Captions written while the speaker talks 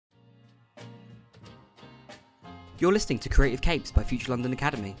You're listening to Creative Capes by Future London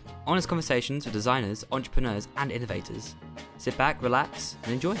Academy. Honest conversations with designers, entrepreneurs and innovators. Sit back, relax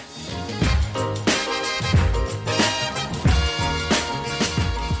and enjoy.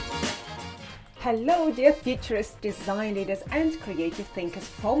 Hello dear futurist design leaders and creative thinkers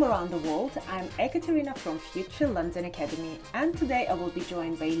from around the world. I'm Ekaterina from Future London Academy, and today I will be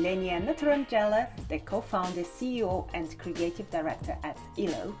joined by Ilenia Natarangela, the co-founder, CEO and creative director at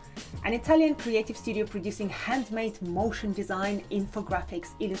Illo, an Italian creative studio producing handmade motion design,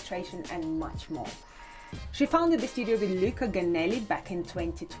 infographics, illustration and much more. She founded the studio with Luca Gannelli back in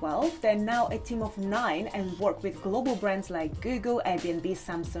 2012. They're now a team of 9 and work with global brands like Google, Airbnb,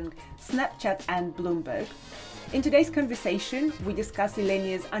 Samsung, Snapchat and Bloomberg. In today's conversation, we discuss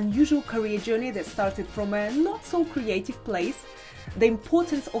Ilenia's unusual career journey that started from a not so creative place, the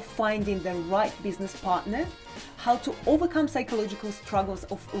importance of finding the right business partner, how to overcome psychological struggles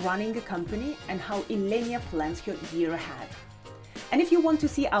of running a company, and how Ilenia plans her year ahead. And if you want to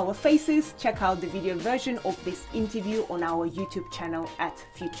see our faces, check out the video version of this interview on our YouTube channel at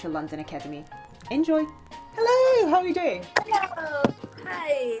Future London Academy. Enjoy! Hello, how are you doing? Hello!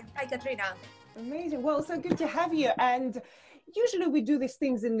 Hi Katrina. Amazing, well, so good to have you. And usually we do these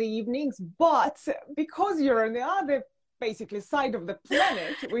things in the evenings, but because you're on the other basically side of the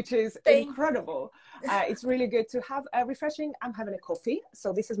planet, which is incredible, it's really good to have a refreshing. I'm having a coffee,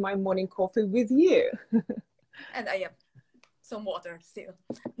 so this is my morning coffee with you. And I have some water still,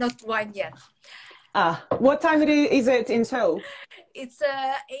 not wine yet. What time is it in Seoul? It's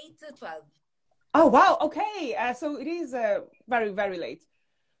 8 to 12. Oh wow, okay. So it is very, very late.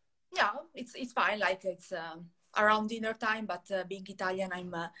 Yeah, it's fine, like it's around dinner time, but being Italian,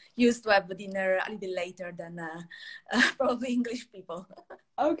 I'm used to have dinner a little later than probably English people.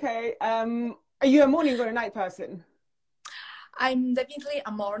 Okay, are you a morning or a night person? I'm definitely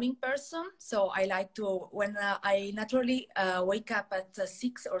a morning person, so I like to, when I naturally wake up at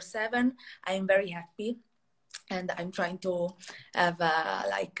 6 or 7, I'm very happy, and I'm trying to have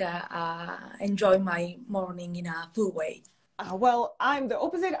enjoy my morning in a full way. Well, I'm the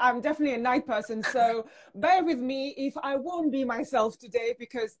opposite. I'm definitely a night person, so bear with me if I won't be myself today,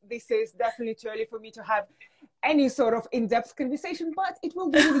 because this is definitely too early for me to have any sort of in-depth conversation, but it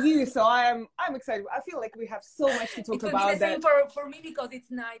will be with you, so I'm excited. I feel like we have so much to talk about. It will be the same for me, because it's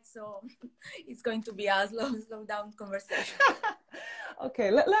night, so it's going to be a slow down conversation.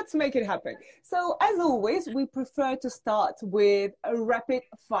 Okay, let's make it happen. So as always, we prefer to start with a rapid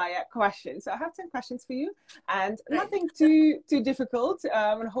fire question. So I have 10 questions for you, and nothing too difficult,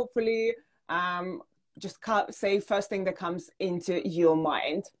 and hopefully just say first thing that comes into your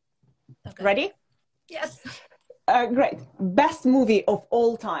mind. Okay. Ready? Yes. Great. Best movie of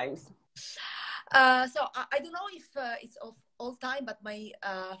all times? So I don't know if it's of all time, but my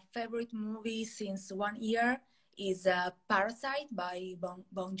favorite movie since 1 year is Parasite by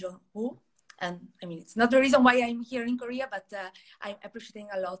Bong Joon-ho. And I mean, it's not the reason why I'm here in Korea, but I'm appreciating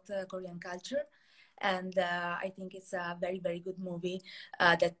a lot Korean culture. And I think it's a very, very good movie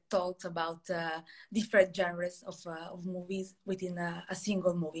that talks about different genres of movies within a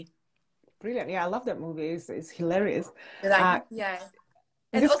single movie. Brilliant. Yeah, I love that movie. It's hilarious. Yeah.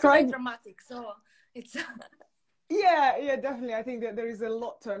 And also very dramatic, so it's... Yeah, definitely. I think that there is a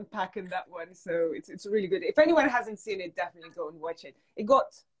lot to unpack in that one, so it's really good. If anyone hasn't seen it, definitely go and watch it. It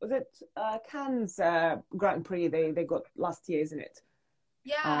got, was it Cannes Grand Prix they got last year, isn't it?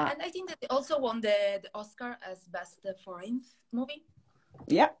 Yeah, and I think that they also won the Oscar as best foreign movie.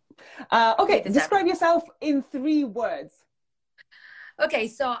 Yeah. Okay, describe yourself in 3 words. Okay,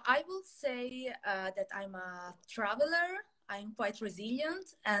 so I will say that I'm a traveler, I'm quite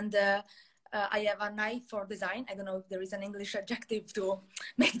resilient, and I have an eye for design. I don't know if there is an English adjective to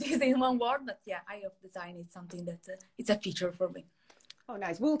make this in one word, but yeah, eye of design is something that it's a feature for me. Oh,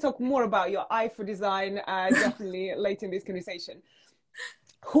 nice. We'll talk more about your eye for design definitely later in this conversation.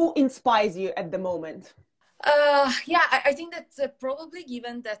 Who inspires you at the moment? Yeah, I think that probably,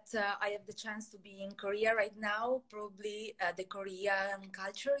 given that I have the chance to be in Korea right now, probably the Korean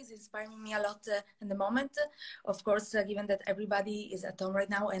culture is inspiring me a lot in the moment. Of course, given that everybody is at home right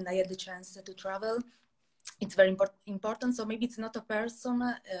now and I had the chance to travel, it's very important. So maybe it's not a person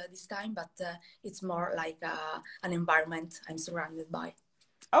this time, but it's more like an environment I'm surrounded by.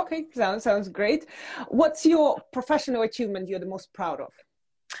 Okay, sounds great. What's your professional achievement you're the most proud of?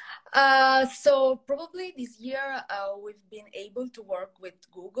 So probably this year we've been able to work with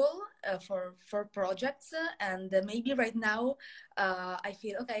Google for projects, and maybe right now I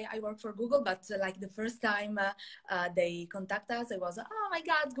feel okay. I work for Google, but like the first time they contact us, it was, oh my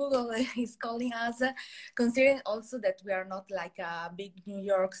God, Google is calling us. Considering also that we are not like a big New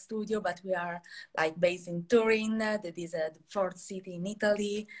York studio, but we are like based in Turin, that is the fourth city in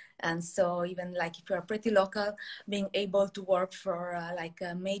Italy, and so even like if you are pretty local, being able to work for like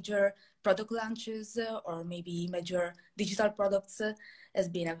a major product launches or maybe major digital products has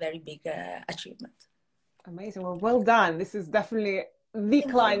been a very big achievement. Amazing. Well done. This is definitely the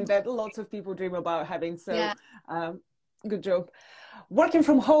Thank client you. that lots of people dream about having. So Yeah. good job. Working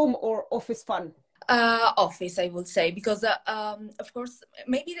from home or office fun? Office, I would say, because of course,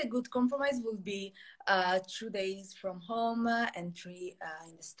 maybe the good compromise will be 2 days from home and three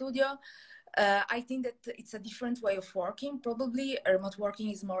in the studio. I think that it's a different way of working. Probably remote working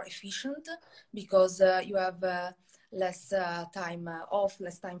is more efficient because you have less time off,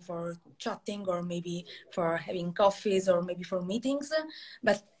 less time for chatting or maybe for having coffees or maybe for meetings.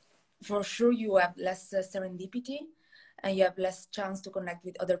 But for sure, you have less serendipity and you have less chance to connect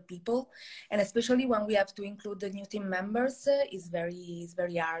with other people. And especially when we have to include the new team members, it's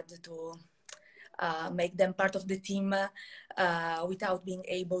very hard to make them part of the team without being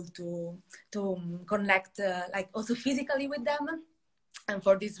able to connect like also physically with them. And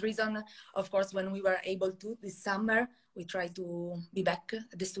for this reason, of course, when we were able to this summer, we try to be back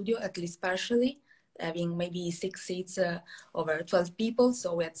at the studio, at least partially, having maybe 6 seats over 12 people.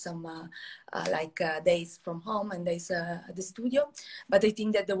 So we had some days from home and days at the studio. But I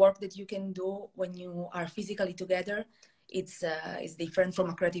think that the work that you can do when you are physically together, it's different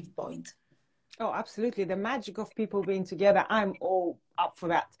from a creative point. Oh, absolutely. The magic of people being together. I'm all up for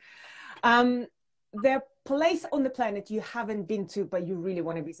that. The place on the planet you haven't been to, but you really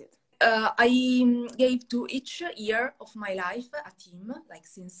want to visit? I gave to each year of my life a theme, like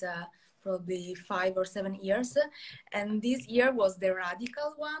since probably 5 or 7 years. And this year was the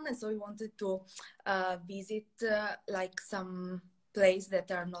radical one. And so we wanted to visit like some place that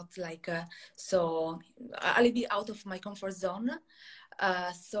are not like so a little bit out of my comfort zone.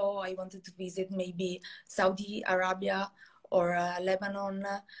 So I wanted to visit maybe Saudi Arabia or Lebanon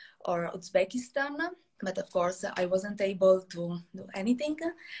or Uzbekistan. But of course, I wasn't able to do anything.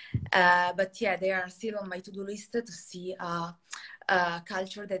 But yeah, they are still on my to-do list to see a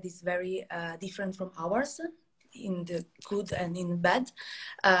culture that is very different from ours, in the good and in bad.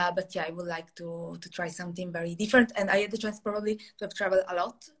 But yeah, I would like to try something very different. And I had the chance probably to have traveled a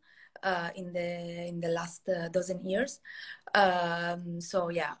lot in the last dozen years. So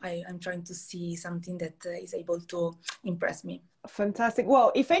yeah, I'm trying to see something that is able to impress me. Fantastic.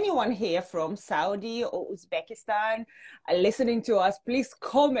 Well, if anyone here from Saudi or Uzbekistan are listening to us, please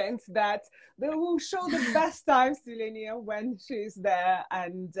comment that they will show the best times to Linnea when she's there.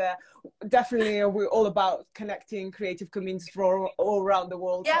 And definitely we're all about connecting creative communities from all around the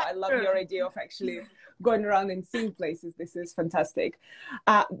world. Yeah, so I love sure. your idea of actually going around and seeing places. This is fantastic.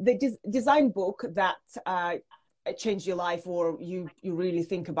 The design book that changed your life or you really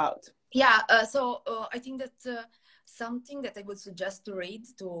think about? Yeah, so I think that something that I would suggest to read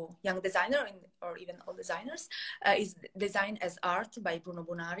to young designer or even old designers is Design as Art by Bruno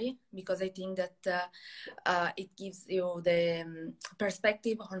Bunari, because I think that it gives you the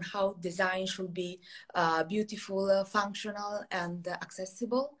perspective on how design should be beautiful, functional, and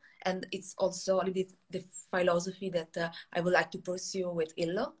accessible. And it's also a little bit the philosophy that I would like to pursue with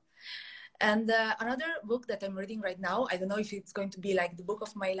Illo. And another book that I'm reading right now, I don't know if it's going to be like the book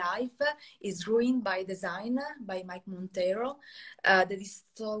of my life, is Ruined by Design by Mike Monteiro. That is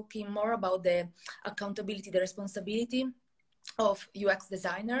talking more about the accountability, the responsibility of UX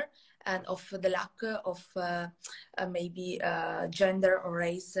designer and of the lack of maybe gender or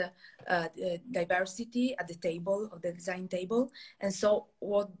race diversity at the table, of the design table. And so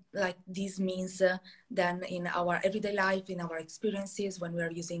what like this means then in our everyday life, in our experiences when we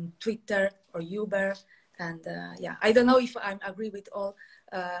are using Twitter or Uber. And yeah, I don't know if I agree with all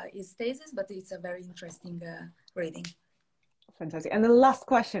his thesis, but it's a very interesting reading. Fantastic. And the last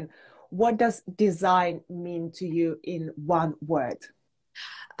question, what does design mean to you in one word?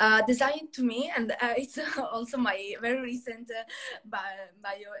 Design to me, and it's also my very recent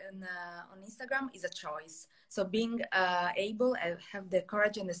bio on Instagram, is a choice. So being able and have the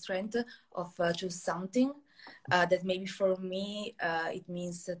courage and the strength of choose something that maybe for me it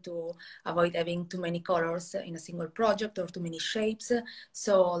means to avoid having too many colors in a single project or too many shapes.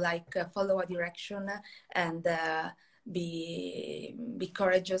 So like follow a direction and be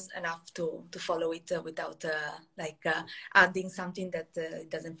courageous enough to follow it without adding something that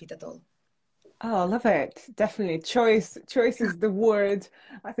doesn't fit at all. Oh, I love it. Definitely. Choice is the word.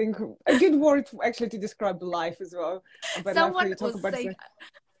 I think a good word actually to describe life as well. But after you talk about it.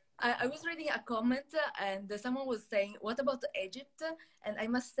 I was reading a comment and someone was saying, what about Egypt? And I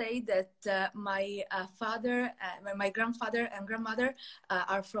must say that my father, my grandfather and grandmother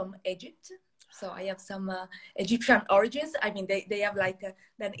are from Egypt. So I have some Egyptian origins. I mean, they have like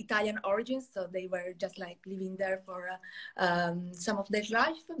then Italian origins. So they were just like living there for some of their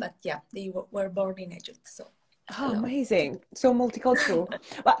life. But yeah, they were born in Egypt. So. Oh, amazing. So multicultural.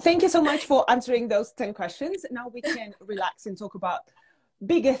 But thank you so much for answering those 10 questions. Now we can relax and talk about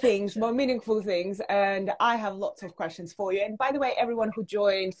bigger things, more meaningful things, and I have lots of questions for you. And by the way, everyone who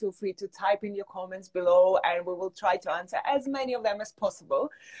joined, feel free to type in your comments below and we will try to answer as many of them as possible.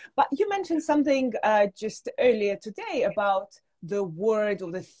 But you mentioned something just earlier today about the word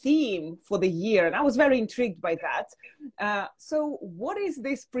or the theme for the year, and I was very intrigued by that. So what is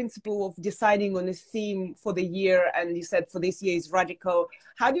this principle of deciding on a theme for the year? And you said for this year is radical.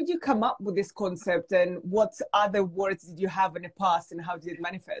 How did you come up with this concept, and what other words did you have in the past, and how did it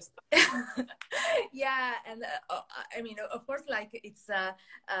manifest? Yeah, and I mean, of course, like it's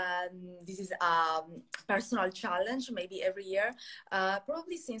this is a personal challenge maybe every year,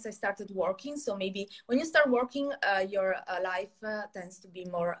 probably since I started working. So maybe when you start working, your life tends to be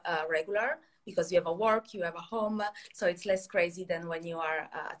more regular, because you have a work, you have a home, so it's less crazy than when you are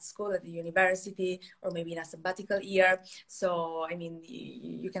at school, at the university, or maybe in a sabbatical year. So, I mean,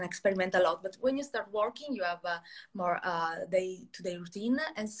 you can experiment a lot, but when you start working, you have a more day-to-day routine.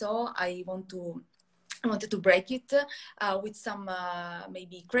 And so I wanted to break it with some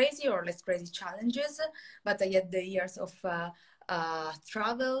maybe crazy or less crazy challenges, but I had the years of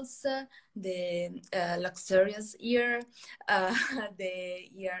travels, the luxurious year,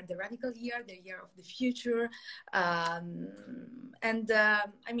 the radical year, the year of the future. I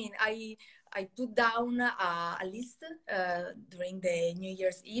mean, I put down a list during the New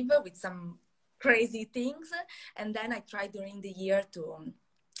Year's Eve with some crazy things. And then I tried during the year to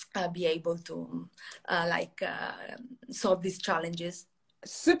be able to solve these challenges.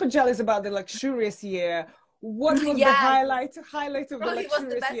 Super jealous about the luxurious year. What was the highlight of the luxurious year? It was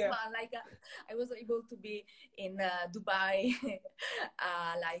the best one. Like I was able to be in Dubai, in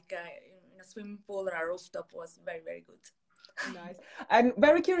a swimming pool or a rooftop. Was very, very good. Nice. And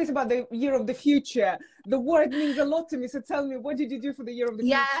very curious about the year of the future. The word means a lot to me. So tell me, what did you do for the year of the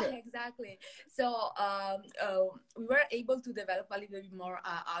future? Yeah, exactly. So we were able to develop a little bit more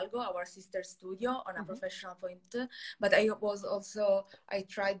Algo, our sister studio, on a professional point. But I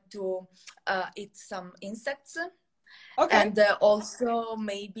tried to eat some insects. Okay. And also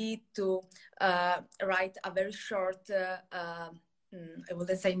maybe to write a very short I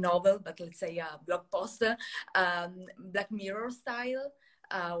wouldn't say novel, but let's say a blog post, Black Mirror style,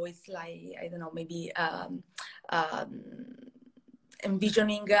 with like, I don't know, maybe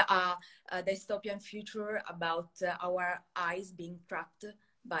envisioning a dystopian future about our eyes being tracked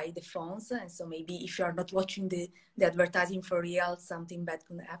by the phones. And so maybe if you are not watching the advertising for real, something bad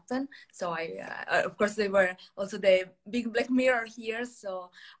could happen. So of course, there were also the big Black Mirror here.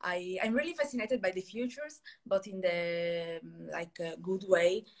 So I'm really fascinated by the futures, but in the good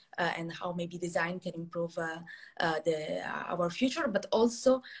way, and how maybe design can improve our future. But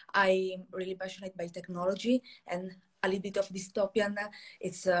also I'm really passionate by technology, and a little bit of dystopian.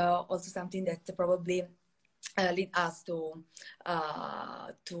 It's also something that probably lead us to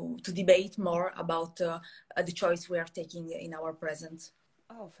debate more about the choice we are taking in our present.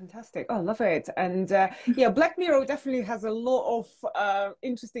 Oh, fantastic. Oh, love it. And yeah, Black Mirror definitely has a lot of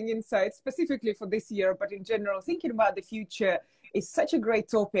interesting insights, specifically for this year, but in general, thinking about the future is such a great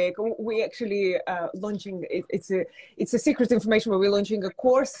topic. We actually launching, it's a secret information, but we're launching a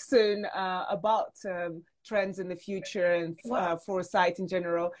course soon about trends in the future and foresight in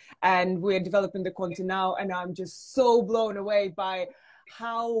general. And we're developing the content now, and I'm just so blown away by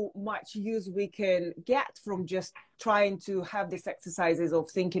how much use we can get from just trying to have these exercises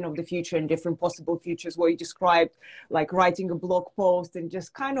of thinking of the future and different possible futures, what you described, like writing a blog post and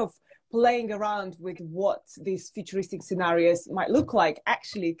just kind of playing around with what these futuristic scenarios might look like,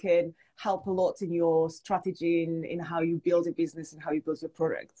 actually can help a lot in your strategy, in how you build a business and how you build your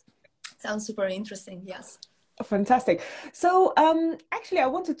product. Sounds super interesting. Yes. Fantastic. So actually, I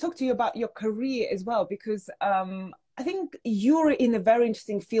want to talk to you about your career as well, because I think you're in a very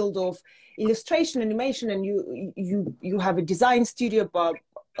interesting field of illustration, animation, and you have a design studio, but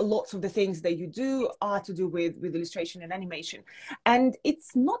lots of the things that you do are to do with illustration and animation. And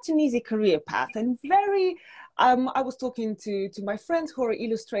it's not an easy career path, and very I was talking to my friends who are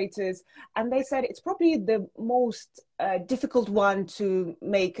illustrators, and they said it's probably the most difficult one to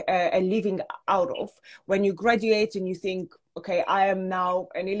make a living out of. When you graduate and you think, okay, I am now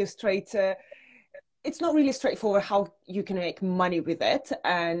an illustrator, it's not really straightforward how you can make money with it.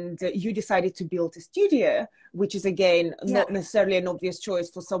 And you decided to build a studio, which is, again, not necessarily an obvious choice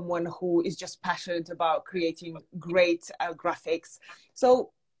for someone who is just passionate about creating great graphics.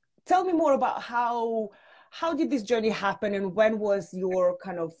 So tell me more about how did this journey happen, and when was your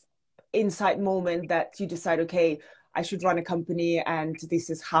kind of insight moment that you decide, okay, I should run a company and this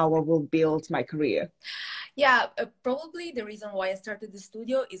is how I will build my career? Yeah, probably the reason why I started the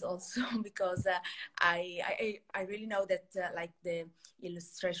studio is also because I really know that like the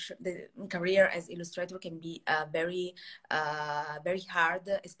illustration, the career as illustrator can be very hard,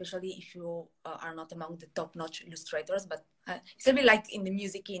 especially if you are not among the top-notch illustrators. But it's a bit like in the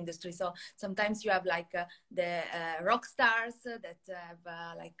music industry. So sometimes you have like the rock stars that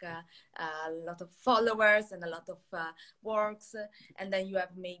have like a lot of followers and a lot of works, and then you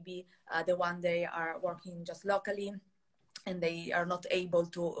have maybe the one they are working just locally, and they are not able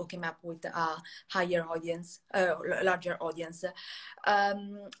to come up with a higher audience, larger audience.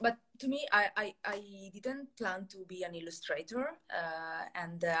 But to me, I didn't plan to be an illustrator,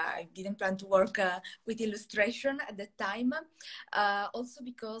 and I didn't plan to work with illustration at that time. Also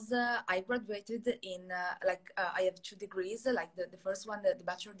because I graduated in, I have 2 degrees, like the first one, the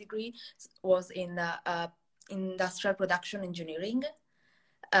bachelor degree, was in industrial production engineering.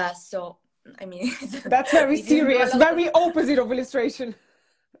 So, I mean, that's very serious, very opposite of illustration.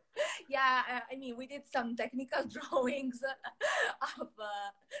 Yeah, I mean, we did some technical drawings of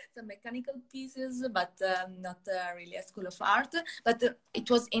some mechanical pieces, but not really a school of art. But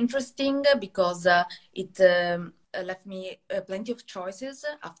it was interesting because it left me plenty of choices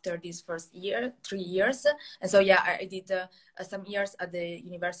after this first year, 3 years. And so, yeah, I did some years at the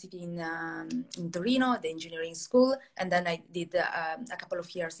university in Torino, the engineering school, and then I did a couple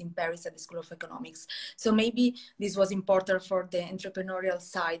of years in Paris at the School of Economics. So maybe this was important for the entrepreneurial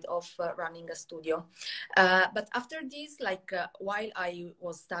side of running a studio. But after this, while I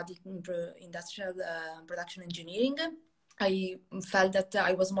was studying industrial production engineering, I felt that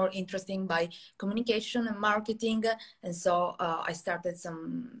I was more interested by communication and marketing, and so I started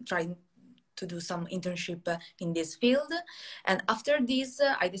trying to do some internship in this field. And after this,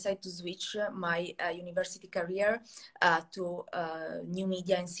 I decided to switch my university career to new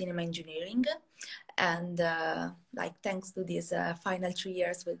media and cinema engineering. And thanks to these final 3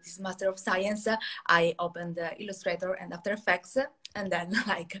 years with this Master of Science, I opened Illustrator and After Effects, and then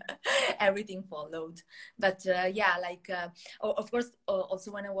everything followed. But of course,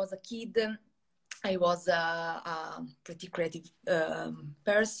 also when I was a kid, I was a pretty creative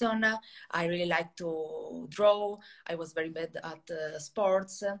person. I really liked to draw. I was very bad at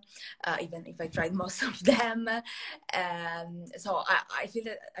sports, even if I tried most of them. So I feel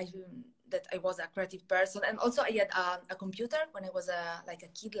that I was a creative person. And also I had a computer when I was a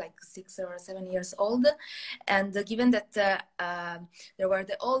kid, like 6 or 7 years old. And given that there were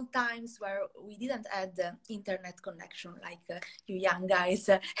the old times where we didn't have the internet connection like you young guys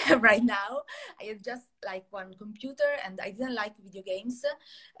have right now, I had just like one computer, and I didn't like video games,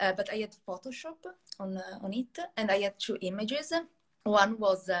 but I had Photoshop on it, and I had 2 images. One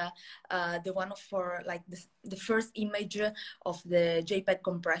was the one for like the first image of the JPEG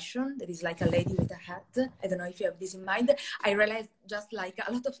compression. That is like a lady with a hat. I don't know if you have this in mind. I realized just like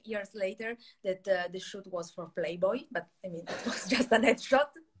a lot of years later that the shoot was for Playboy, but I mean, it was just an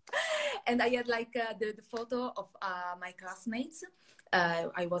headshot. And I had like the photo of my classmates.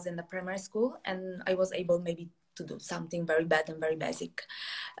 I was in the primary school, and I was able maybe to do something very bad and very basic.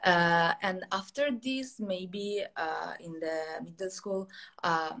 And after this, maybe in the middle school,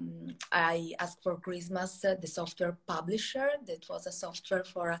 I asked for Christmas the software publisher. That was a software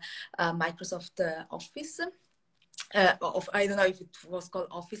for Microsoft Office. I don't know if it was called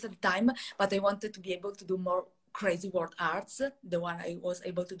Office at the time, but I wanted to be able to do more crazy word arts, the one I was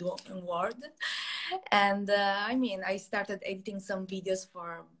able to do in Word. And I mean, I started editing some videos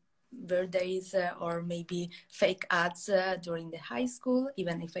for birthdays or maybe fake ads during the high school,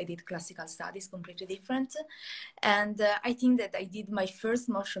 even if I did classical studies, completely different. And I think that I did my first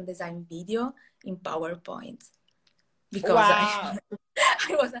motion design video in PowerPoint, because wow.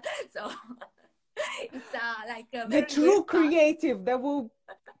 I was so it's like the true creative that will,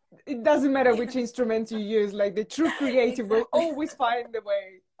 it doesn't matter which instrument you use, like the true creative will always find the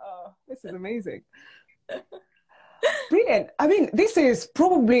way. Oh, this is amazing. Brilliant. I mean, this is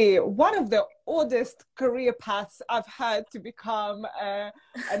probably one of the oddest career paths I've had, to become an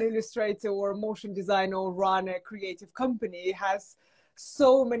illustrator or a motion designer or run a creative company. It has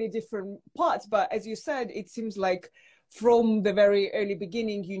so many different parts, but as you said, it seems like from the very early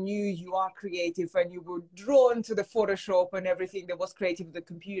beginning, you knew you are creative and you were drawn to the Photoshop and everything that was creative with the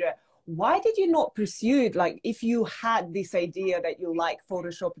computer. Why did you not pursue it? Like, if you had this idea that you like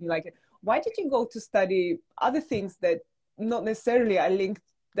Photoshop and you like it, why did you go to study other things that not necessarily are linked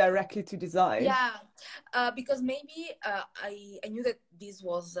directly to design? Yeah, because maybe I knew that this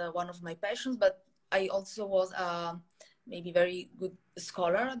was one of my passions, but I also was maybe very good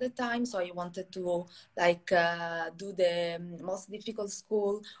scholar at the time, so I wanted to like do the most difficult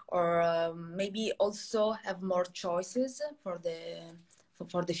school, or maybe also have more choices for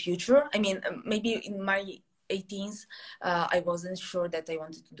the future. I mean, maybe in my 18th, I wasn't sure that I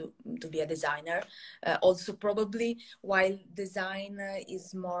wanted to be a designer. Also, probably while design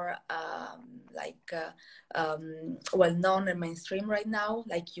is more well known and mainstream right now,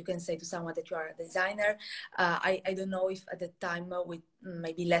 like you can say to someone that you are a designer. I don't know if at the time with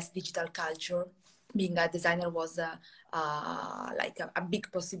maybe less digital culture, being a designer was like a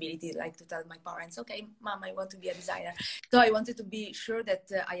big possibility, like to tell my parents, okay, mom, I want to be a designer. So I wanted to be sure that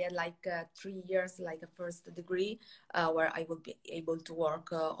I had like 3 years, like a first degree, where I would be able to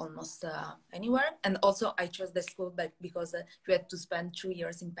work almost anywhere. And also I chose the school because you had to spend 2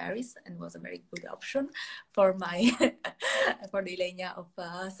 years in Paris, and was a very good option for my for the Ilenia of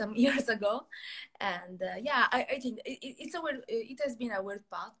some years ago. And yeah, I think it has been a weird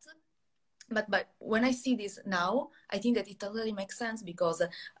path. But when I see this now, I think that it totally makes sense, because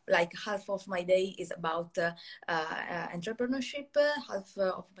like half of my day is about entrepreneurship, half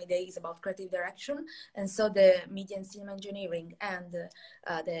of my day is about creative direction. And so the media and cinema engineering and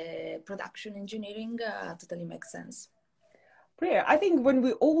the production engineering totally makes sense. Yeah, I think when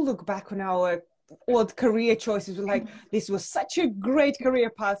we all look back on our odd career choices, we're like, this was such a great career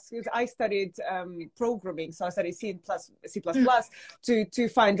path, because I studied programming. So I studied C++ to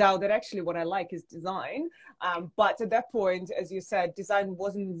find out that actually what I like is design. But at that point, as you said, design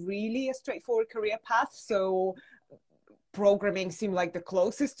wasn't really a straightforward career path. So programming seemed like the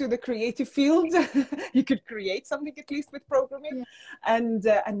closest to the creative field. You could create something at least with programming.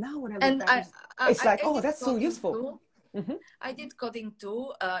 Yeah. And now when I look back, it's like, oh, that's so useful. Too. Mm-hmm. I did coding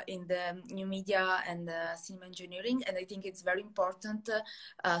too in the new media and cinema engineering, and I think it's very important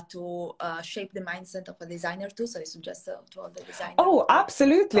to shape the mindset of a designer too. So I suggest to all the designers. Oh,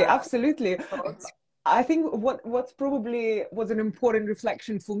 absolutely, absolutely. I think what's probably was an important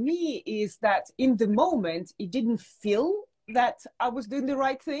reflection for me is that in the moment it didn't feel that I was doing the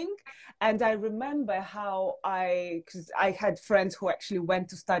right thing. And I remember how because I had friends who actually went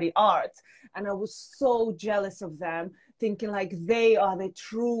to study art, and I was so jealous of them, thinking like they are the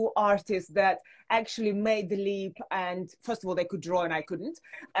true artists that actually made the leap. And first of all, they could draw and I couldn't.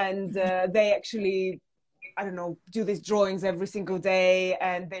 And they actually, I don't know, do these drawings every single day,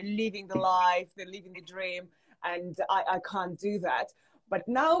 and they're living the life, they're living the dream. And I can't do that. But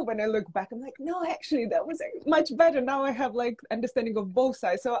now when I look back, I'm like, no, actually, that was much better. Now I have like understanding of both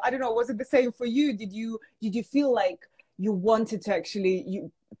sides. So I don't know, was it the same for you? Did you feel like you wanted to actually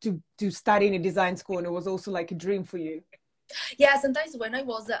to study in a design school, and it was also like a dream for you? Yeah, sometimes when I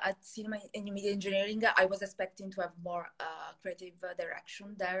was at cinema and media engineering, I was expecting to have more creative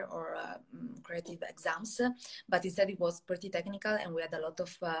direction there, or creative exams, but instead it was pretty technical, and we had a lot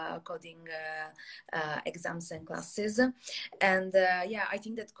of coding exams and classes. And yeah, I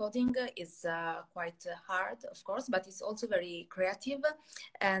think that coding is quite hard, of course, but it's also very creative,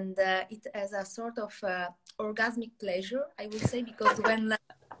 and it has a sort of orgasmic pleasure, I would say, because when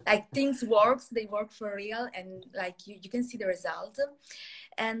like things they work for real, and like you can see the result.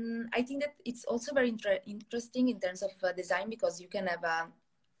 And I think that it's also very interesting in terms of design, because you can have a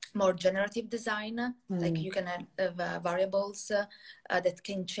more generative design, like you can have variables that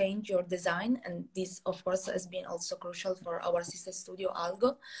can change your design. And this of course has been also crucial for our sister studio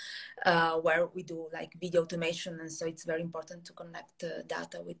Algo, where we do like video automation, and so it's very important to connect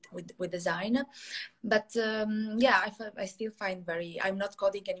data with design. But yeah, I still find I'm not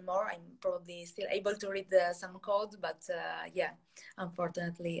coding anymore. I'm probably still able to read some code, but yeah,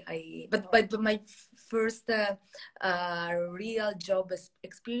 unfortunately but my first real job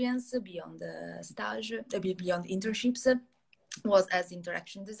experience beyond the stage, beyond internships, was as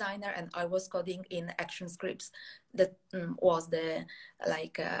interaction designer, and I was coding in action scripts. That was the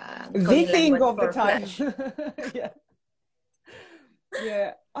like the thing of the time. Yeah.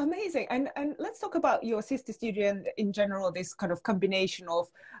 Yeah, amazing. And let's talk about your sister studio and in general this kind of combination of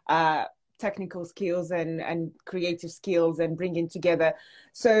technical skills and creative skills and bringing together.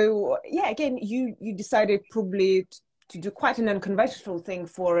 So yeah, again, you decided probably to do quite an unconventional thing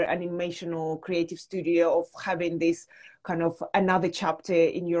for an animation or creative studio of having this kind of another chapter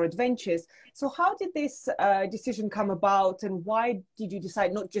in your adventures. So how did this decision come about, and why did you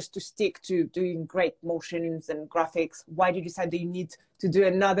decide not just to stick to doing great motions and graphics? Why did you decide that you need to do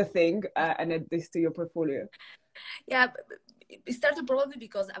another thing and add this to your portfolio? Yeah, it started probably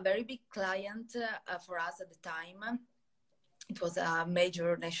because a very big client for us at the time, it was a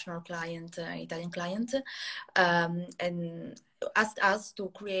major national client, Italian client, and asked us to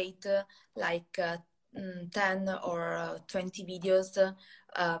create like 10 or 20 videos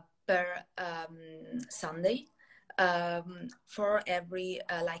per Sunday for every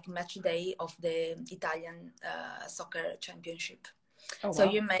like match day of the Italian soccer championship. Oh, wow. So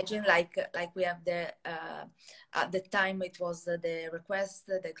you imagine like we have the at the time it was the request,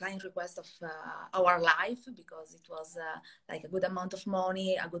 the client request of our life, because it was like a good amount of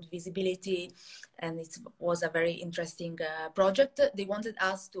money, a good visibility, and it was a very interesting project. They wanted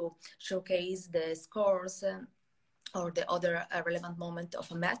us to showcase the scores or the other relevant moment of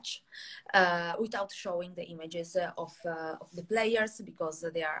a match without showing the images of the players, because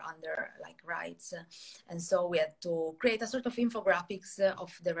they are under like rights. And so we had to create a sort of infographics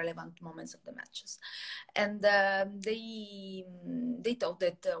of the relevant moments of the matches. And they thought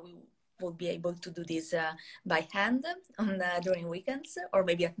that we would be able to do this by hand on during weekends or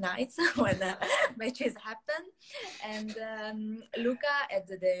maybe at nights when matches happen. And Luca, at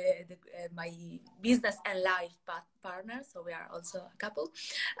my business and life partner, so we are also a couple,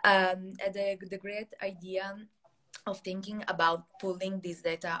 had the great idea of thinking about pulling this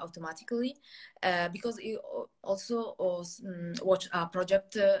data automatically, because it also was watched a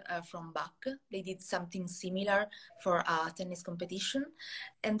project from Bach. They did something similar for a tennis competition,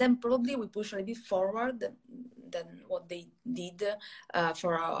 and then probably we pushed a little bit forward than what they did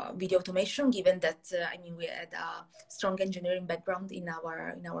for video automation, given that I mean, we had a strong engineering background in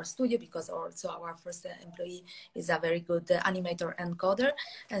our studio, because also our first employee is a very good animator and coder.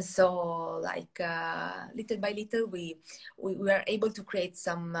 And so like little by little we were able to create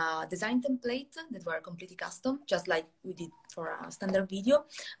some design templates that were completely custom, just like we did for a standard video,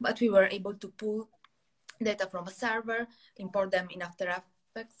 but we were able to pull data from a server, import them in After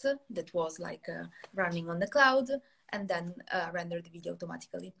Effects that was like running on the cloud, and then render the video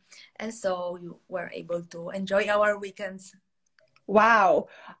automatically. And so we were able to enjoy our weekends. Wow.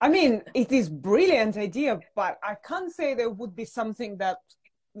 I mean, it is a brilliant idea, but I can't say there would be something that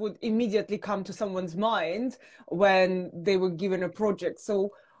would immediately come to someone's mind when they were given a project.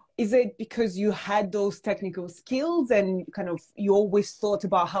 So is it because you had those technical skills and kind of you always thought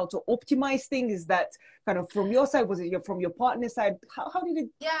about how to optimize things? Is that kind of from your side? Was it from your partner's side? How did it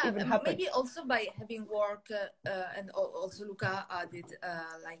even happen? Maybe also by having worked and also Luca did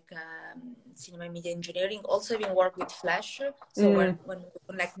like cinema and media engineering, also having worked with Flash. So when we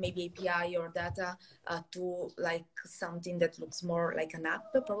connect maybe API or data to like something that looks more like an app,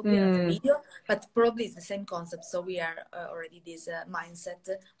 probably not a video, but probably it's the same concept. So we are already this mindset.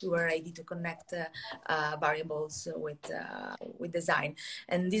 We were ready to connect variables with design,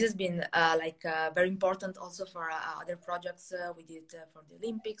 and this has been like very important also for other projects we did for the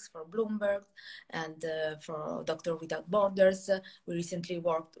Olympics, for Bloomberg, and for Doctor Without Borders. We recently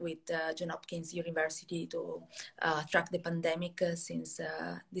worked with Johns Hopkins University to track the pandemic since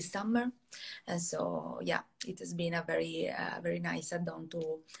this summer, and so yeah, it has been a very very nice add-on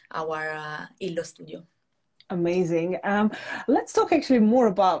to our Illo studio. Amazing. Let's talk actually more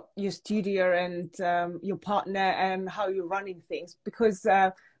about your studio and your partner and how you're running things, because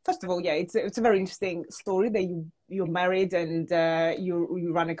first of all, yeah, it's a very interesting story that you're married and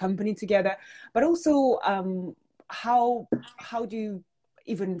you run a company together, but also how do you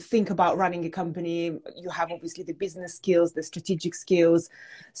even think about running a company? You have obviously the business skills, the strategic skills.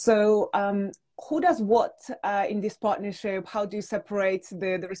 So who does what in this partnership? How do you separate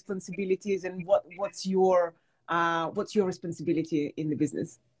the responsibilities, and what's your responsibility in the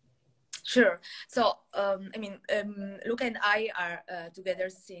business? Sure. So, I mean, Luca and I are together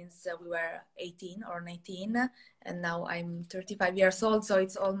since we were 18 or 19, and now I'm 35 years old, so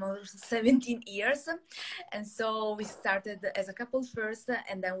it's almost 17 years. And so we started as a couple first,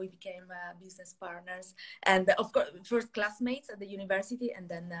 and then we became business partners. And of course, first classmates at the university, and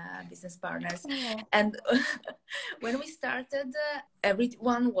then business partners. Oh. And when we started,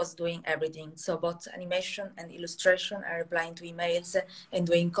 everyone was doing everything. So both animation and illustration, and replying to emails and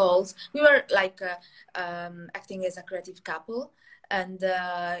doing calls. We were like acting as a creative couple. and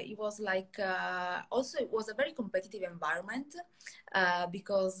it was like also it was a very competitive environment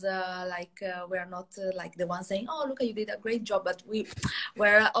because we are not like the ones saying, oh, Luca, you did a great job, but we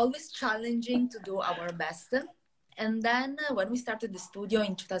were always challenging to do our best. And then when we started the studio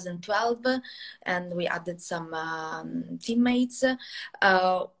in 2012 and we added some teammates,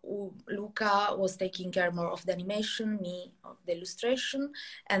 Luca was taking care more of the animation, me of the illustration.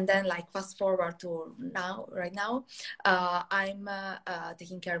 And then like fast forward to now, right now, I'm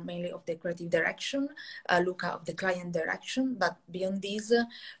taking care mainly of the creative direction, Luca of the client direction. But beyond this,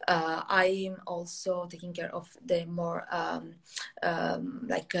 I'm also taking care of the more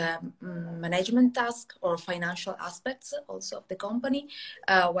management task or financial aspects also of the company,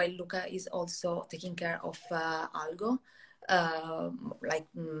 while Luca is also taking care of Algo,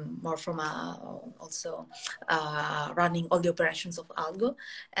 more from also running all the operations of Algo.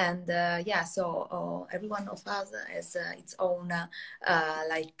 And so every one of us has its own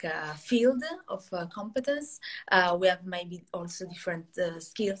field of competence. We have maybe also different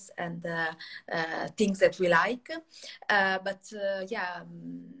skills and things that we like,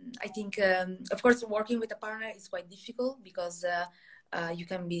 I think of course working with a partner is quite difficult because you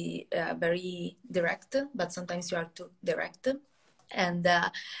can be very direct, but sometimes you are too direct. And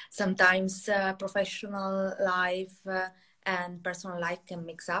sometimes professional life and personal life can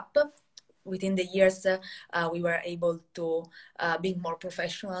mix up. Within the years, we were able to be more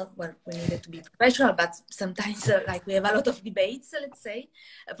professional when we needed to be professional, but sometimes we have a lot of debates, let's say.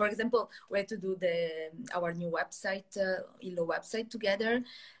 For example, we had to do our new website, ILO website together,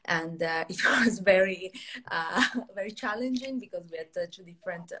 and it was very, very challenging because we had two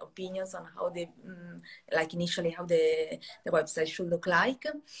different opinions on how initially how the website should look like.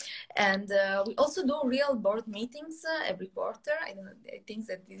 And we also do real board meetings every quarter. I think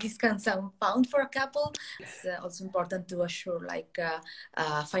that this can sound found for a couple. It's also important to assure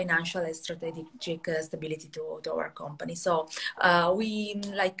financial and strategic stability to our company. So we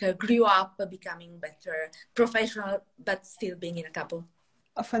grew up becoming better professional, but still being in a couple.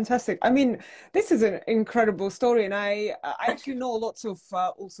 Oh, fantastic. I mean, this is an incredible story. And I actually know lots of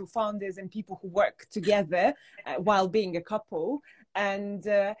also founders and people who work together while being a couple. And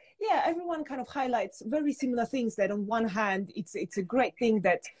everyone kind of highlights very similar things, that on one hand, it's a great thing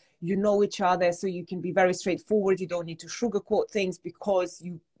that you know each other, so you can be very straightforward. You don't need to sugarcoat things because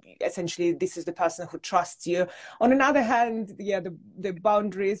you essentially, this is the person who trusts you. On another hand, the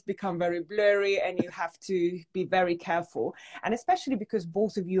boundaries become very blurry and you have to be very careful. And especially because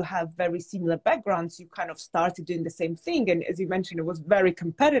both of you have very similar backgrounds, you kind of started doing the same thing. And as you mentioned, it was very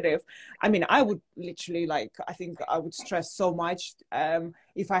competitive. I mean, I would literally I think I would stress so much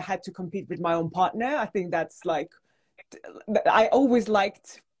if I had to compete with my own partner. I think that's I always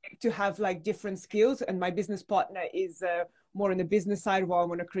liked to have different skills, and my business partner is more on the business side while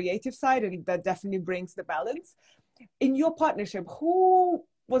I'm on a creative side, and that definitely brings the balance. In your partnership, who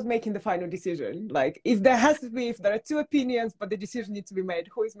was making the final decision? If there are two opinions but the decision needs to be made,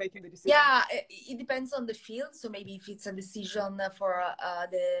 who is making the decision? Yeah, it depends on the field. So maybe if it's a decision for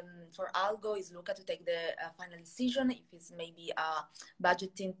Algo, is Luca to take the final decision. If it's maybe a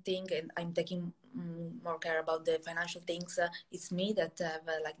budgeting thing and I'm taking more care about the financial things, it's me that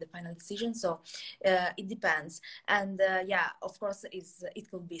have the final decision. So it depends. And of course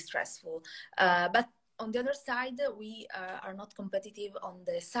it could be stressful, but on the other side, we are not competitive on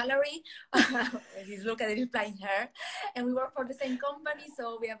the salary. He's looking at it, replying her, and we work for the same company,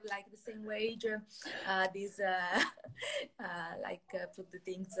 so we have the same wage. Put the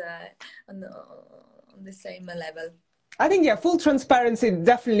things on the same level. I think full transparency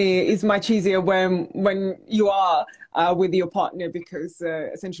definitely is much easier when you are with your partner, because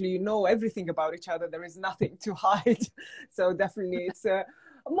essentially you know everything about each other. There is nothing to hide. So definitely it's a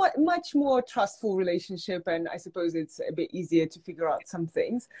much more trustful relationship, and I suppose it's a bit easier to figure out some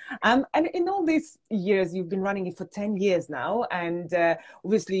things. And in all these years, you've been running it for 10 years now, and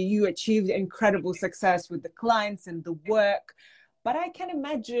obviously you achieved incredible success with the clients and the work. But I can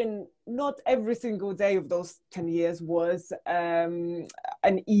imagine not every single day of those 10 years was an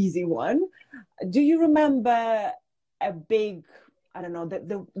easy one. Do you remember a big, I don't know,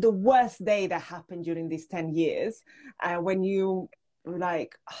 the worst day that happened during these 10 years when you were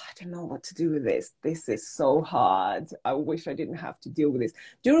like, oh, I don't know what to do with this. This is so hard. I wish I didn't have to deal with this.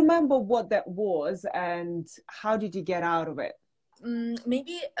 Do you remember what that was and how did you get out of it?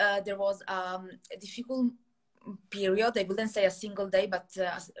 Maybe there was a difficult period. I wouldn't say a single day, but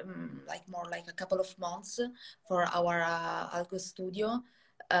more like a couple of months for our Algo studio.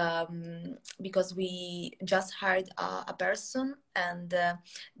 because we just hired a person, and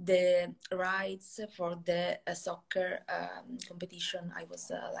the rights for the soccer competition I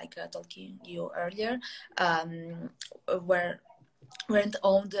was talking you earlier were weren't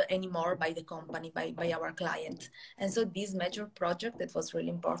owned anymore by the company, by our client. And so this major project that was really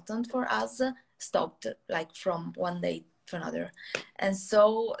important for us stopped like from one day to another. And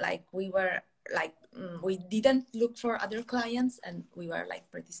so like we were like, we didn't look for other clients, and we were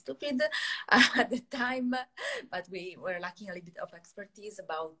like pretty stupid at the time, but we were lacking a little bit of expertise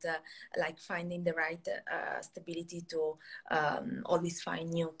about like finding the right stability to always find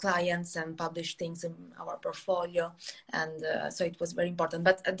new clients and publish things in our portfolio. And so it was very important.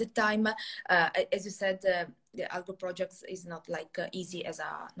 But at the time, as you said, the Algo projects is not like easy as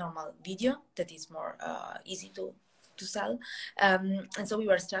a normal video that is more easy to sell, and so we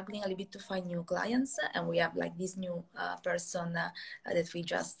were struggling a little bit to find new clients, and we have like this new person that we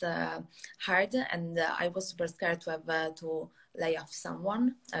just hired, and I was super scared to have to lay off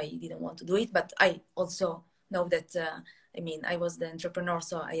someone. I didn't want to do it, but I also know that I mean, I was the entrepreneur,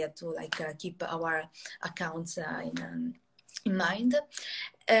 so I had to like keep our accounts in mind.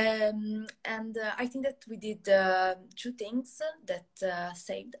 And I think that we did two things that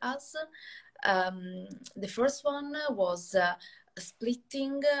saved us. The first one was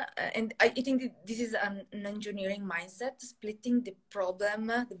splitting, and I think this is an engineering mindset, splitting the problem,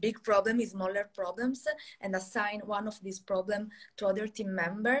 the big problem, in smaller problems, and assign one of these problems to other team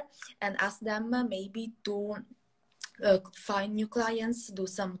member and ask them maybe to find new clients, do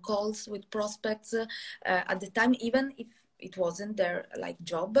some calls with prospects at the time, even if it wasn't their like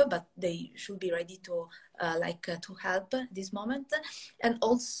job, but they should be ready to to help this moment. And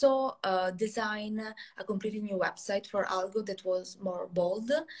also design a completely new website for Algo that was more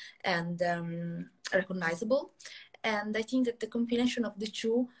bold and recognizable. And I think that the combination of the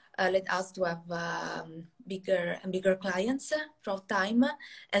two led us to have bigger and bigger clients throughout time.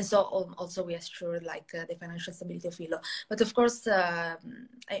 And so also we assured like the financial stability of Illo. But of course, I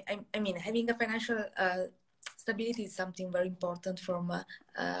mean, having a financial stability is something very important from,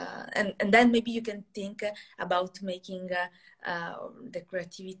 and then maybe you can think about making the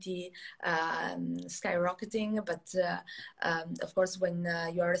creativity skyrocketing. But of course, when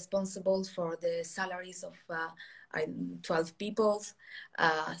you are responsible for the salaries of 12 people,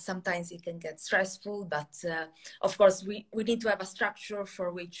 sometimes it can get stressful. But of course, we need to have a structure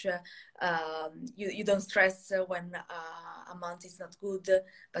for which you don't stress when a month is not good,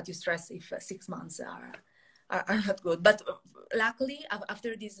 but you stress if 6 months are not good. But luckily,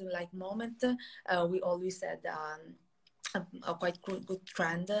 after this like moment, we always had a quite good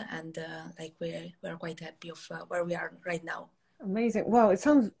trend, and like we're quite happy of where we are right now. Amazing. Well, it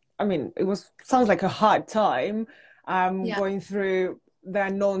sounds, I mean, sounds like a hard time going through the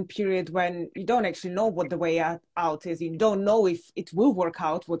unknown period when you don't actually know what the way out is. You don't know if it will work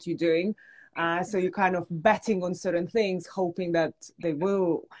out what you're doing. So you're kind of betting on certain things, hoping that they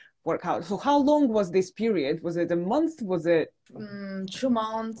will work out. So how long was this period? Was it a month? Was it 2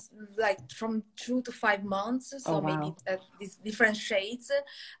 months, like from 2 to 5 months? So maybe these different shades.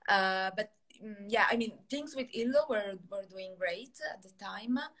 But yeah, I mean, things with Illo were doing great at the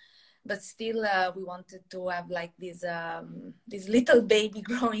time, but still we wanted to have like this little baby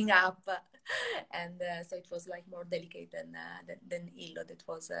growing up, and so it was like more delicate than Illo that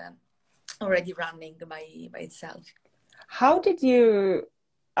was already running by itself. How did you,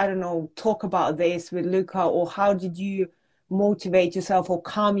 I don't know, talk about this with Luca, or how did you motivate yourself or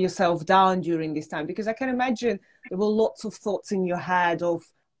calm yourself down during this time? Because I can imagine there were lots of thoughts in your head of,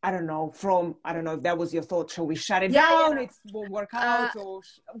 I don't know if that was your thought, shall we shut it down? It won't work out, or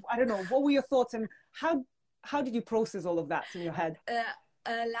I don't know. What were your thoughts, and how did you process all of that in your head?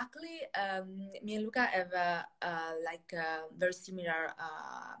 Luckily, me and Luca have like a very similar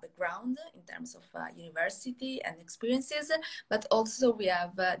background in terms of university and experiences, but also we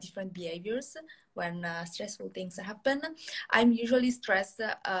have different behaviors when stressful things happen. I'm usually stressed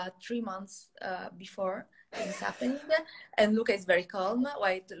 3 months before things happening, and Luca is very calm,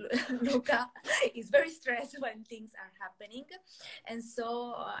 while Luca is very stressed when things are happening. And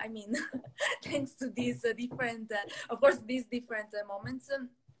so, I mean, thanks to these different, of course, these different moments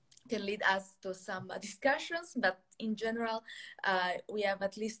can lead us to some discussions, but in general, we have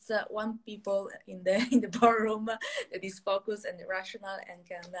at least one people in the boardroom that is focused and rational and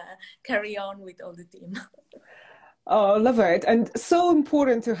can carry on with all the team. Oh, love it. And so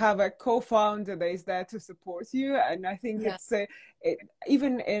important to have a co-founder that is there to support you. And I think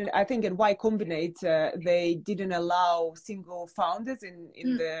even I think at Y Combinator, they didn't allow single founders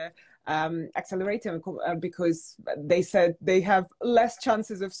in the accelerator because they said they have less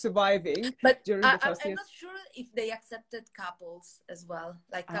chances of surviving But during the first I'm years. not sure if they accepted couples as well,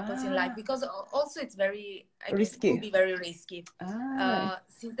 like couples in life, because also it's very, I mean, it Risky. could be very risky. Ah.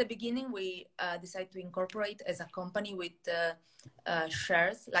 Since the beginning, we decided to incorporate as a company with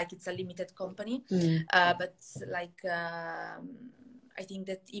shares, like it's a limited company. But like, I think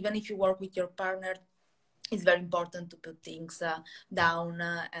that even if you work with your partner, it's very important to put things down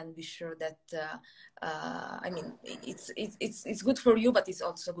and be sure that I mean it's good for you, but it's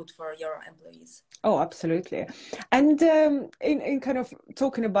also good for your employees. Oh, absolutely. And in kind of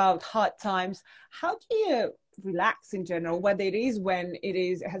talking about hard times, how do you relax in general, whether it is when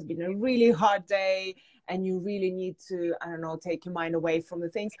it has been a really hard day and you really need to, I don't know, take your mind away from the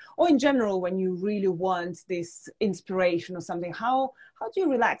things, or in general when you really want this inspiration or something, how do you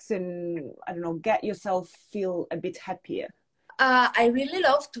relax and, I don't know, get yourself feel a bit happier? I really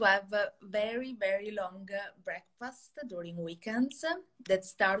love to have a very, very long breakfast during weekends that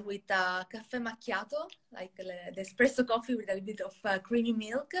start with a caffè macchiato, like the espresso coffee with a little bit of creamy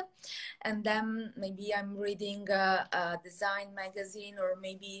milk. And then maybe I'm reading a design magazine, or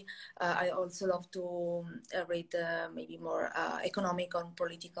maybe I also love to read maybe more economic or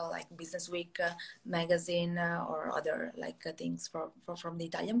political, like Business Week magazine or other like things from the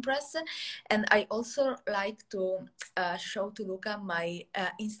Italian press. And I also like to show to Luca my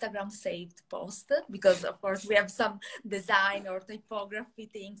Instagram saved post, because of course we have some design or typography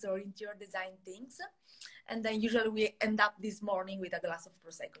things or interior design things. And then usually we end up this morning with a glass of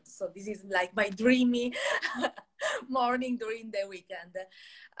Prosecco. So this is like my dreamy morning during the weekend.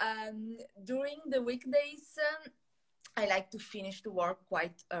 During the weekdays, I like to finish the work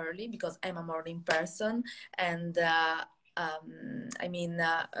quite early because I'm a morning person. And I mean,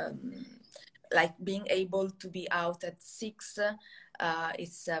 like being able to be out at 6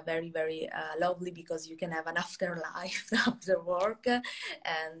 it's very, very lovely, because you can have an afterlife after work.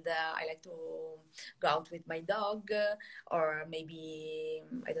 And I like to go out with my dog, or maybe,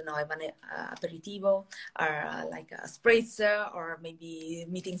 I don't know, have an aperitivo, or like a spritzer, or maybe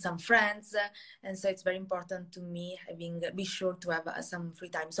meeting some friends. And so it's very important to me be sure to have some free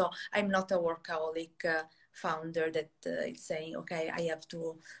time. So I'm not a workaholic founder that is saying, okay, I have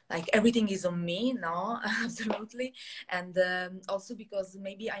to, like, everything is on me. No, absolutely. And also because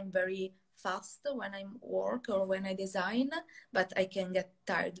maybe I'm very fast when I work or when I design, but I can get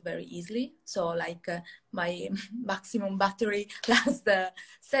tired very easily. So like my maximum battery lasts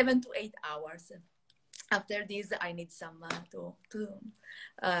 7 to 8 hours. After this, I need some to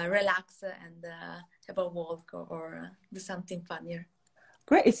relax and have a walk or do something funnier.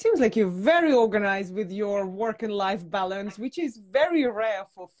 Great. It seems like you're very organized with your work and life balance, which is very rare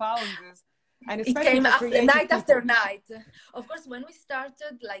for founders. And especially it came night people. after night. Of course, when we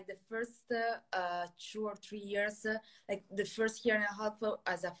started, like the first 2 or 3 years, like the first year and a half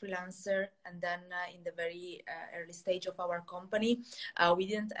as a freelancer, and then in the very early stage of our company, we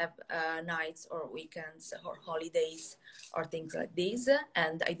didn't have nights or weekends or holidays or things like this.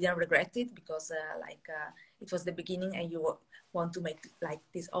 And I didn't regret it, because it was the beginning and you want to make like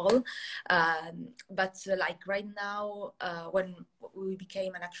this all. But like right now, when we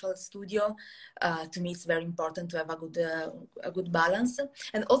became an actual studio, to me it's very important to have a good balance.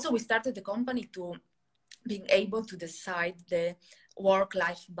 And also we started the company to being able to decide the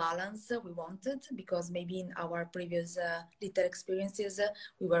work-life balance we wanted, because maybe in our previous little experiences,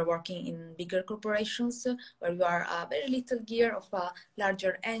 we were working in bigger corporations where you are a very little gear of a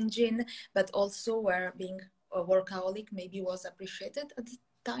larger engine, but also where being a workaholic maybe was appreciated at the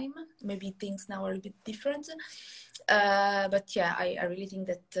time. Maybe things now are a bit different. But yeah, I really think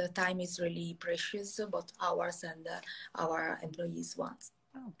that time is really precious, both ours and our employees' ones.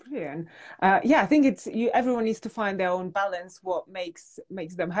 Oh, brilliant. Yeah, I think it's everyone needs to find their own balance, what makes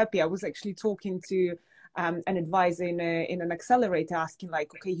them happy. I was actually talking to an advisor in an accelerator, asking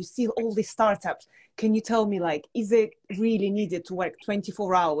like, okay, you see all these startups, can you tell me, like, is it really needed to work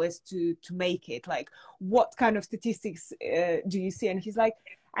 24 hours to make it? Like, what kind of statistics do you see? And he's like,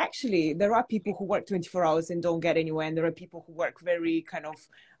 actually, there are people who work 24 hours and don't get anywhere, and there are people who work very kind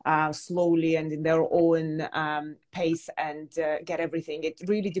of slowly and in their own pace and get everything. It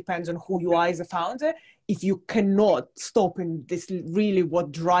really depends on who you are as a founder. If you cannot stop in this really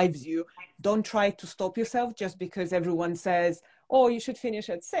what drives you, don't try to stop yourself just because everyone says, oh, you should finish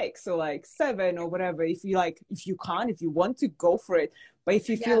at 6 or like 7 or whatever. If you want to, go for it. But if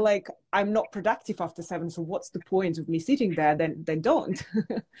you feel like I'm not productive after 7, so what's the point of me sitting there? Then don't.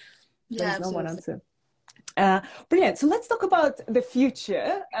 There's no one answer. Brilliant. So let's talk about the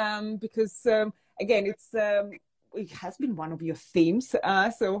future, because again, it's it has been one of your themes.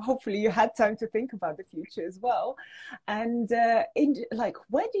 So hopefully you had time to think about the future as well. And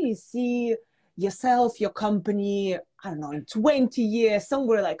where do you see yourself, your company, I don't know, in 20 years,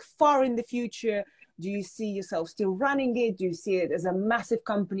 somewhere like far in the future? Do you see yourself still running it? Do you see it as a massive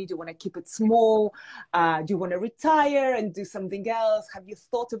company? Do you want to keep it small? Do you want to retire and do something else? Have you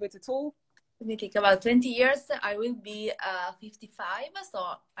thought of it at all? Let me think. About 20 years, I will be 55, so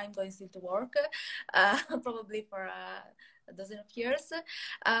I'm going still to work, probably for a dozen of years.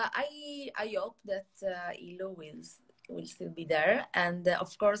 I hope that Illo will still be there. And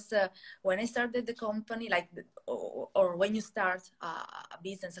of course, when I started the company, or when you start a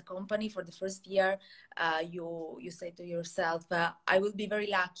business, a company, for the first year, you say to yourself, I will be very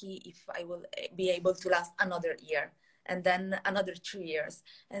lucky if I will be able to last another year, and then another 3 years.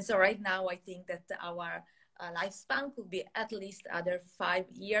 And so right now, I think that our lifespan could be at least other 5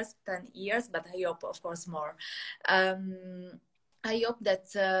 years, 10 years, but I hope, of course, more. I hope that,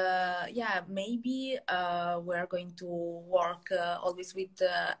 maybe we're going to work always with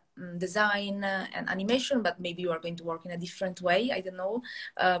design and animation, but maybe we're going to work in a different way. I don't know.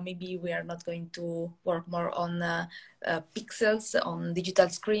 Maybe we are not going to work more on pixels on digital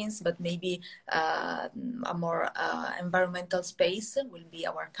screens, but maybe a more environmental space will be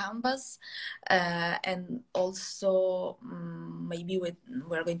our canvas. And also maybe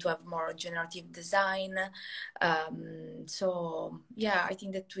we're going to have more generative design. So yeah, I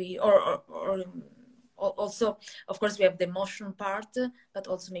think that also, of course, we have the motion part, but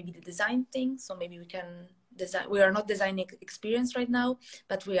also maybe the design thing. So maybe we can design. We are not designing experience right now,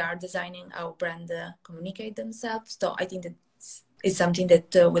 but we are designing how brand communicate themselves. So I think that it's something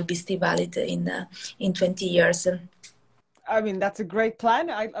that will be still valid in 20 years. I mean, that's a great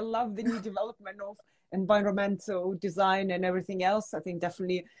plan. I love the new development of environmental design and everything else. I think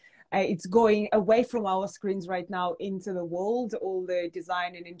definitely it's going away from our screens right now into the world, all the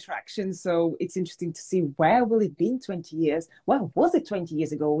design and interaction. So it's interesting to see where will it be in 20 years? Well, was it 20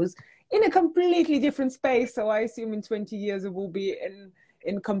 years ago? It was in a completely different space. So I assume in 20 years it will be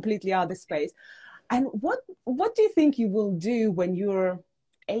in completely other space. And what do you think you will do when you're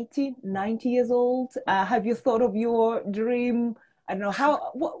 80, 90 years old? Have you thought of your dream? I don't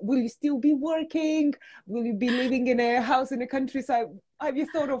know, what will you still be working? Will you be living in a house in the countryside? Have you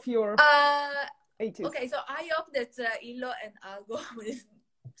thought of your 80s? Okay, so I hope that Illo and Algo will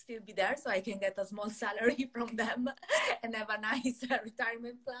still be there, so I can get a small salary from them and have a nice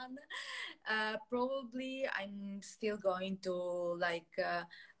retirement plan. Probably I'm still going to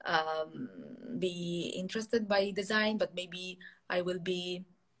be interested by design, but maybe I will be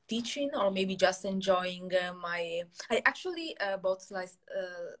teaching, or maybe just enjoying I actually bought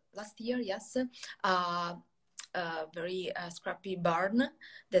last year, yes, very scrappy barn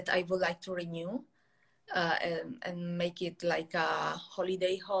that I would like to renew and make it like a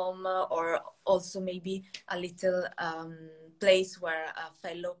holiday home, or also maybe a little place where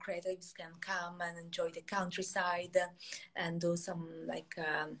fellow creatives can come and enjoy the countryside and do some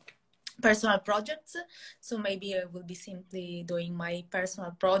personal projects. So maybe I will be simply doing my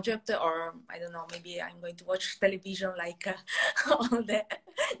personal project, or I don't know, maybe I'm going to watch television like all the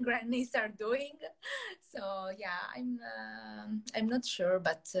grannies are doing. So yeah, I'm not sure,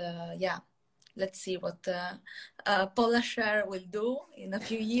 but yeah, let's see what Paula Scher will do in a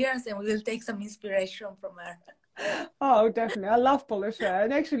few years, and we will take some inspiration from her. Oh, definitely. I love Paula Scher.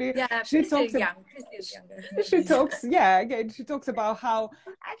 And actually, yeah, she talks about how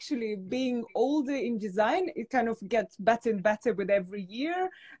actually being older in design, it kind of gets better and better with every year.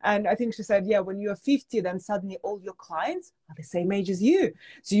 And I think she said, yeah, when you're 50, then suddenly all your clients are the same age as you.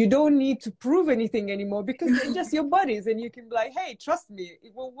 So you don't need to prove anything anymore, because they're just your buddies, and you can be like, hey, trust me,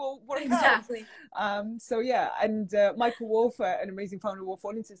 it will work exactly. out. So yeah, and Michael Wolf, an amazing founder of Wolf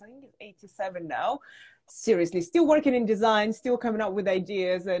Audiences, I think he's 87 now. Seriously, still working in design, still coming up with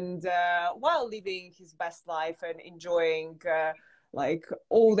ideas, and while living his best life and enjoying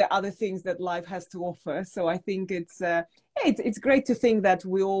all the other things that life has to offer. So I think it's great to think that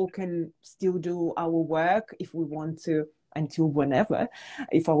we all can still do our work if we want to, until whenever,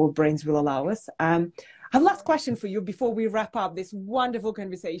 if our brains will allow us. I have last question for you before we wrap up this wonderful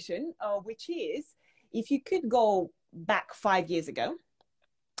conversation, which is, if you could go back 5 years ago,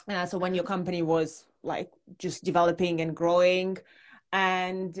 so when your company was just developing and growing,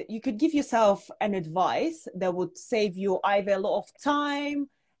 and you could give yourself an advice that would save you either a lot of time,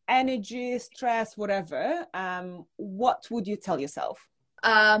 energy, stress, whatever, what would you tell yourself?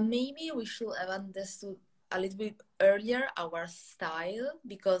 Maybe we should have understood a little bit earlier our style,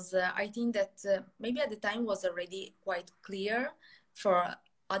 because I think that maybe at the time was already quite clear for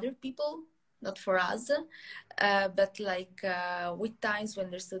other people not for us. But like with times we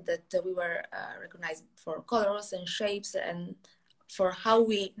understood that we were recognized for colors and shapes and for how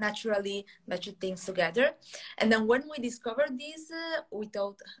we naturally match things together. And then when we discovered this, we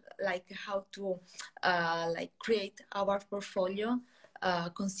thought like how to like create our portfolio,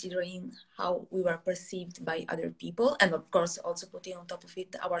 considering how we were perceived by other people, and of course also putting on top of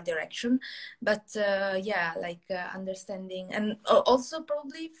it our direction. But yeah, like understanding, and also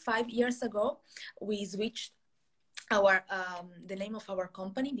probably 5 years ago we switched our the name of our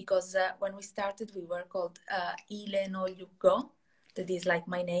company, because when we started we were called Ile No Lugo. That is like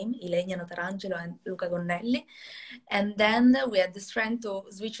my name, Ilenia Notarangelo and Luca Gonnelli. And then we had the strength to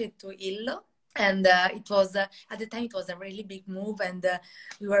switch it to Illo. And it was, at the time, it was a really big move, and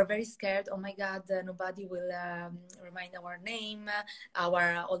we were very scared. Oh my God, nobody will remind our name.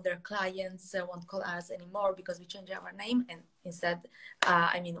 Our older clients won't call us anymore because we changed our name. And instead,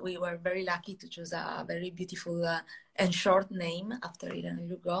 I mean, we were very lucky to choose a very beautiful and short name after Illo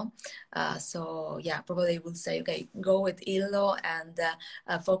Lugo. So yeah, probably would say, okay, go with Illo and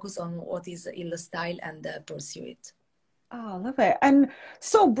focus on what is Illo style and pursue it. Oh, I love it. And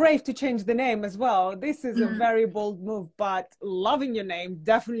so brave to change the name as well. This is a very bold move, but loving your name,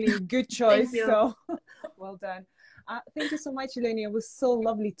 definitely a good choice. So well done. Thank you so much, Ilenia. It was so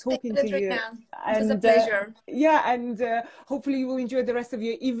lovely talking to you. It was a pleasure. Yeah, and hopefully you will enjoy the rest of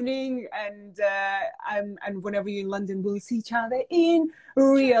your evening. And whenever you're in London, we'll see each other in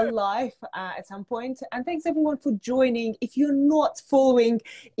real life at some point. And thanks everyone for joining. If you're not following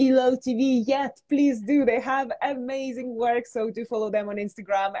Illo TV yet, please do. They have amazing work. So do follow them on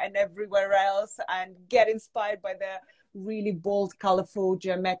Instagram and everywhere else, and get inspired by their really bold, colorful,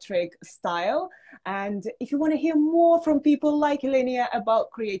 geometric style. And if you want to hear more from people like Ilenia about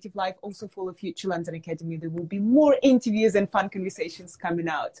creative life, also follow Future London Academy. There will be more interviews and fun conversations coming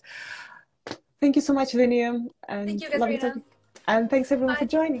out. Thank you so much, Ilenia. And thank you, Katerina. And thanks everyone for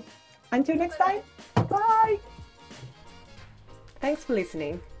joining. Until next time, bye. Thanks for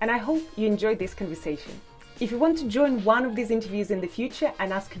listening, and I hope you enjoyed this conversation. If you want to join one of these interviews in the future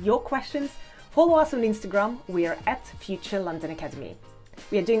and ask your questions, follow us on Instagram. We are at Future London Academy.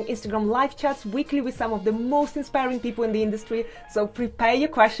 We are doing Instagram live chats weekly with some of the most inspiring people in the industry, so prepare your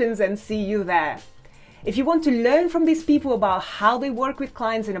questions and see you there. If you want to learn from these people about how they work with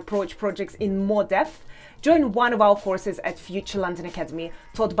clients and approach projects in more depth, join one of our courses at Future London Academy,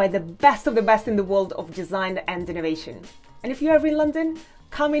 taught by the best of the best in the world of design and innovation. And if you're ever in London,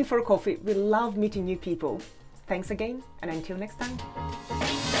 come in for a coffee. We love meeting new people. Thanks again, and until next time.